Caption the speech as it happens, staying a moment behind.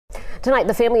Tonight,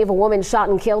 the family of a woman shot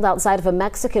and killed outside of a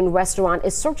Mexican restaurant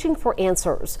is searching for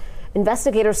answers.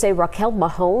 Investigators say Racquel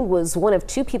Mahone was one of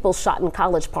two people shot in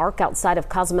College Park outside of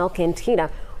Cozumel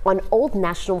Cantina on Old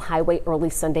National Highway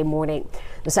early Sunday morning.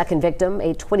 The second victim,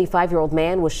 a 25-year-old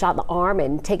man, was shot in the arm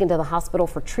and taken to the hospital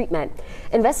for treatment.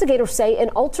 Investigators say an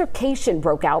altercation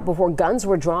broke out before guns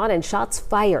were drawn and shots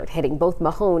fired, hitting both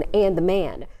Mahone and the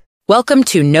man. Welcome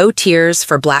to No Tears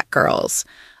for Black Girls,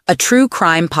 a true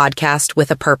crime podcast with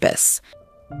a purpose.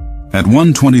 At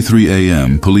 1:23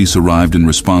 a.m., police arrived in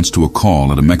response to a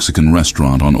call at a Mexican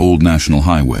restaurant on Old National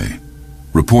Highway.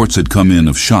 Reports had come in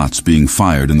of shots being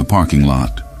fired in the parking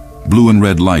lot. Blue and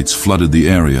red lights flooded the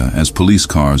area as police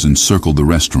cars encircled the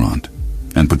restaurant,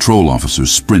 and patrol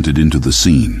officers sprinted into the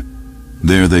scene.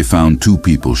 There they found two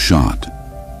people shot.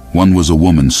 One was a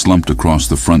woman slumped across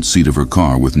the front seat of her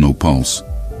car with no pulse,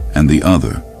 and the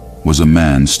other was a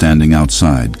man standing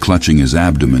outside, clutching his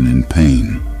abdomen in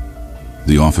pain.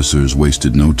 The officers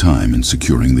wasted no time in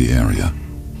securing the area.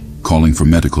 Calling for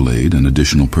medical aid and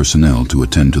additional personnel to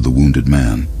attend to the wounded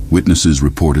man, witnesses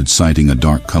reported sighting a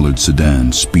dark-colored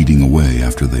sedan speeding away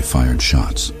after they fired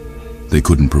shots. They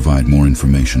couldn't provide more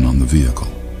information on the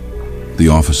vehicle. The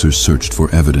officers searched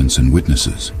for evidence and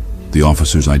witnesses. The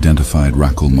officers identified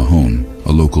Racquel Mahone,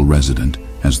 a local resident,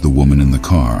 as the woman in the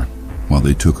car, while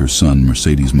they took her son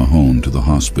Mercedes Mahone to the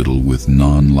hospital with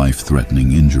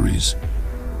non-life-threatening injuries.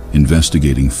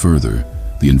 Investigating further,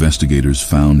 the investigators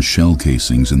found shell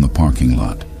casings in the parking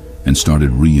lot and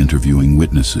started re-interviewing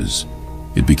witnesses.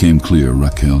 It became clear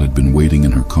Racquel had been waiting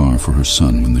in her car for her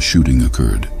son when the shooting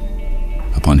occurred.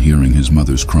 Upon hearing his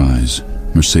mother's cries,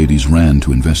 Mercedes ran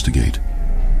to investigate.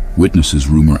 Witnesses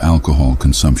rumor alcohol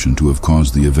consumption to have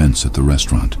caused the events at the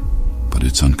restaurant, but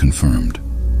it's unconfirmed.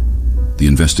 The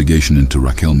investigation into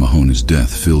Racquel Mahone's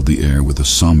death filled the air with a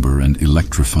somber and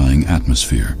electrifying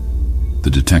atmosphere. The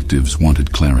detectives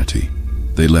wanted clarity.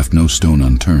 They left no stone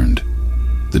unturned.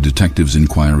 The detectives'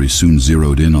 inquiry soon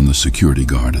zeroed in on the security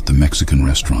guard at the Mexican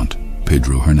restaurant,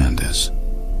 Pedro Hernandez.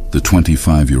 The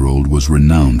 25-year-old was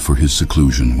renowned for his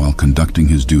seclusion while conducting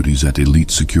his duties at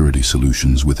elite security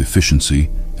solutions with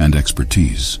efficiency and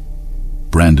expertise.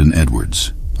 Brandon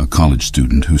Edwards, a college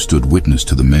student who stood witness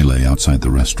to the melee outside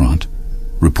the restaurant,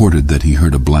 reported that he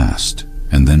heard a blast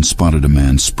and then spotted a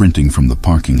man sprinting from the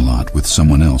parking lot with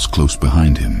someone else close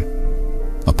behind him.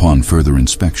 Upon further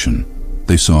inspection,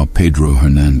 they saw Pedro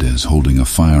Hernandez holding a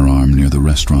firearm near the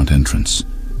restaurant entrance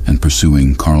and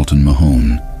pursuing Carlton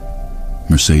Mahone,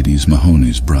 Mercedes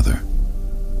Mahone's brother.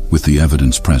 With the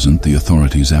evidence present, the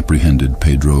authorities apprehended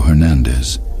Pedro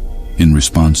Hernandez. In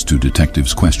response to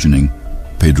detectives' questioning,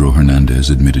 Pedro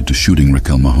Hernandez admitted to shooting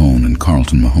Racquel Mahone and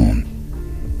Carlton Mahone.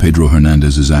 Pedro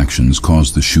Hernandez's actions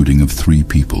caused the shooting of 3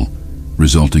 people,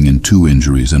 resulting in 2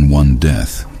 injuries and 1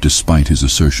 death, despite his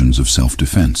assertions of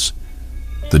self-defense.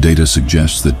 The data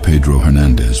suggests that Pedro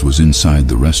Hernandez was inside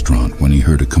the restaurant when he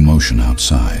heard a commotion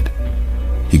outside.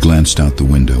 He glanced out the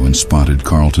window and spotted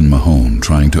Carlton Mahone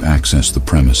trying to access the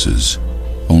premises,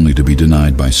 only to be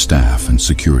denied by staff and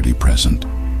security present.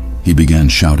 He began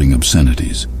shouting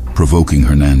obscenities, provoking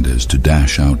Hernandez to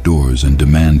dash outdoors and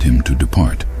demand him to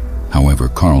depart. However,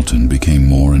 Carlton became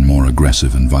more and more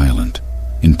aggressive and violent,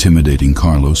 intimidating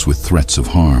Carlos with threats of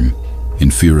harm.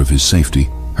 In fear of his safety,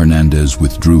 Hernandez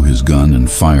withdrew his gun and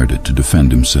fired it to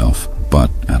defend himself, but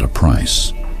at a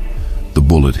price. The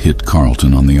bullet hit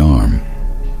Carlton on the arm.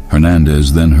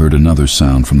 Hernandez then heard another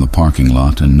sound from the parking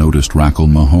lot and noticed Racquel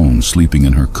Mahone sleeping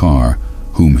in her car,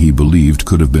 whom he believed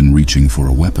could have been reaching for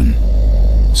a weapon.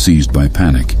 Seized by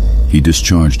panic, he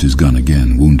discharged his gun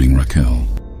again, wounding Racquel.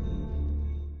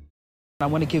 I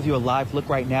want to give you a live look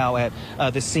right now at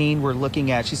the scene we're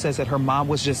looking at. She says that her mom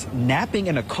was just napping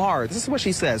in a car. This is what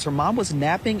she says. Her mom was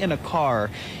napping in a car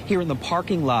here in the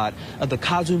parking lot of the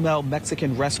Cozumel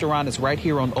Mexican restaurant. It's right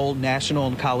here on Old National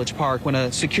in College Park when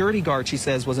a security guard, she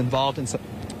says, was involved in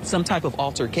some type of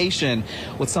altercation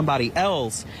with somebody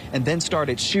else and then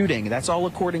started shooting. That's all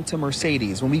according to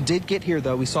Mercedes. When we did get here,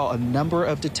 though, we saw a number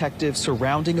of detectives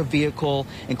surrounding a vehicle,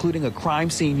 including a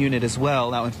crime scene unit as well.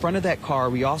 Now, in front of that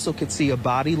car, we also could see a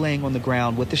body laying on the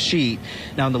ground with a sheet.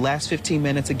 Now, in the last 15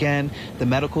 minutes, again, the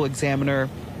medical examiner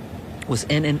was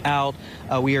in and out.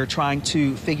 We are trying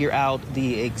to figure out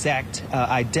the exact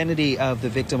identity of the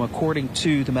victim according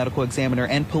to the medical examiner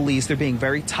and police. They're being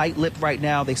very tight-lipped right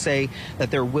now. They say that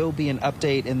there will be an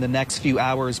update in the next few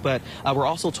hours, but we're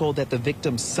also told that the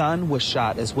victim's son was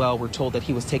shot as well. We're told that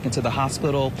he was taken to the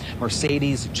hospital.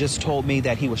 Mercedes just told me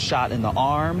that he was shot in the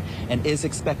arm and is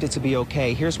expected to be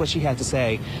okay. Here's what she had to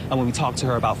say when we talked to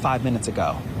her about 5 minutes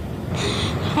ago.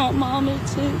 Her mom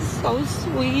is just so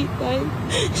sweet. Like,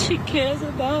 she cares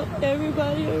about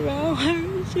everybody around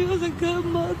her. She was a good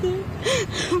mother.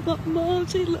 My mom,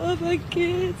 she loved her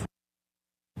kids.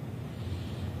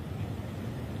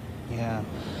 Yeah.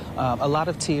 A lot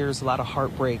of tears, a lot of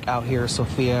heartbreak out here,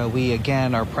 Sophia. We,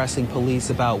 again, are pressing police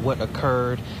about what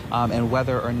occurred and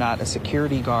whether or not a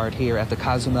security guard here at the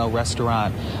Cozumel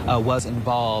restaurant was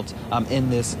involved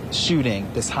in this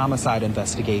shooting, this homicide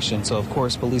investigation. So, of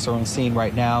course, police are on scene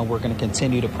right now. We're going to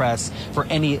continue to press for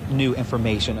any new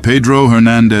information. Pedro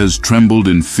Hernandez trembled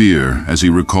in fear as he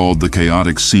recalled the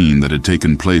chaotic scene that had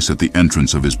taken place at the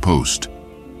entrance of his post.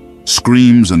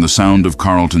 Screams and the sound of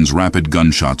Carlton's rapid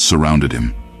gunshots surrounded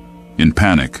him. In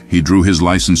panic, he drew his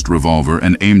licensed revolver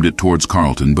and aimed it towards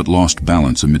Carlton, but lost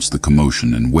balance amidst the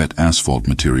commotion and wet asphalt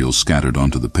material scattered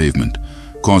onto the pavement,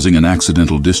 causing an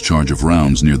accidental discharge of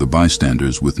rounds near the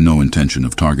bystanders with no intention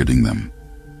of targeting them.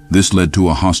 This led to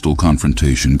a hostile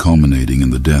confrontation culminating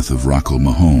in the death of Racquel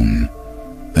Mahone,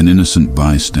 an innocent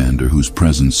bystander whose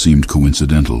presence seemed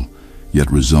coincidental,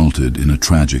 yet resulted in a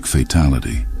tragic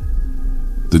fatality.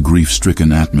 The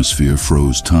grief-stricken atmosphere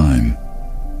froze time.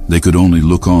 They could only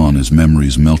look on as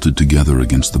memories melted together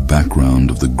against the background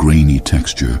of the grainy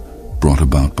texture brought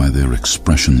about by their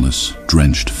expressionless,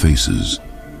 drenched faces.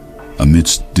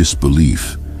 Amidst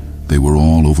disbelief, they were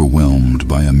all overwhelmed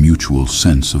by a mutual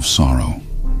sense of sorrow.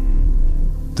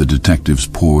 The detectives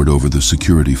pored over the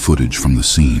security footage from the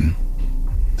scene.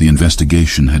 The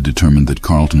investigation had determined that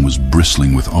Carlton was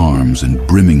bristling with arms and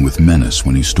brimming with menace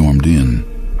when he stormed in.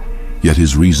 Yet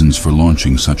his reasons for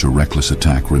launching such a reckless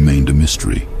attack remained a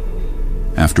mystery.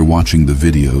 After watching the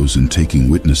videos and taking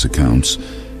witness accounts,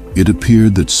 it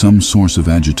appeared that some source of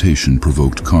agitation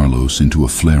provoked Carlos into a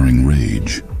flaring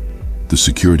rage. The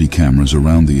security cameras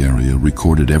around the area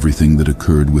recorded everything that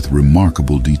occurred with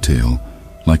remarkable detail,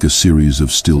 like a series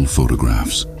of still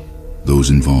photographs. Those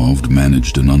involved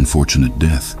managed an unfortunate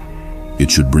death.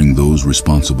 It should bring those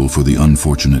responsible for the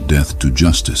unfortunate death to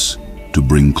justice, to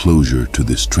bring closure to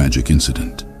this tragic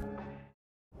incident.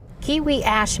 Kiwi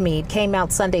Ashmead came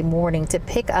out Sunday morning to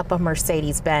pick up a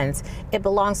Mercedes-Benz. It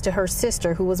belongs to her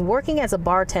sister, who was working as a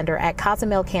bartender at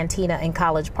Cozumel Cantina in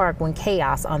College Park when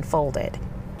chaos unfolded.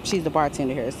 She's the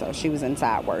bartender here, so she was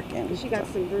inside working. And she got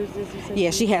some bruises, you said? Yeah,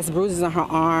 she has bruises on her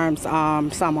arms,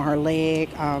 some on her leg.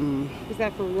 Is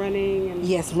that for running?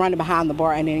 Yes, running behind the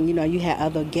bar, and then, you had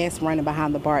other guests running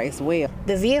behind the bar as well.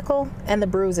 The vehicle and the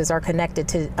bruises are connected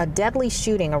to a deadly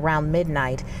shooting around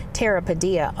midnight. Tara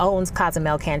Padilla owns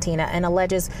Cozumel Cantina and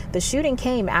alleges the shooting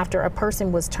came after a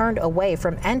person was turned away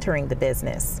from entering the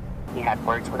business. He had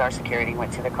words with our security,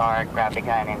 went to the car, grabbed a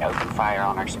gun, and opened fire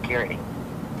on our security.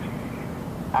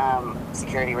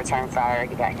 Security returned fire,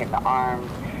 he got hit in the arm,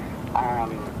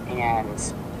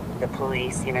 and the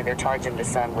police, they're charging the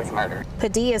son with murder.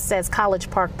 Padilla says College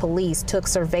Park police took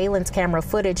surveillance camera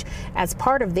footage as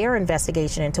part of their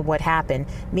investigation into what happened.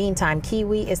 Meantime,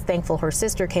 Kiwi is thankful her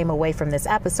sister came away from this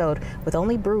episode with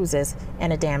only bruises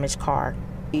and a damaged car.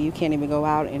 You can't even go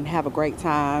out and have a great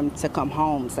time to come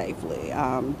home safely.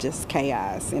 Just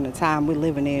chaos. And the time we're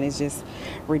living in is just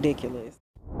ridiculous.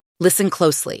 Listen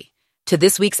closely to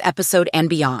this week's episode and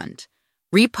beyond.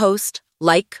 Repost,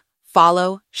 like,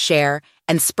 follow, share,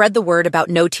 and spread the word about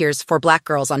No Tears for Black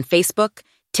Girls on Facebook,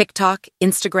 TikTok,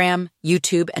 Instagram,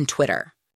 YouTube, and Twitter.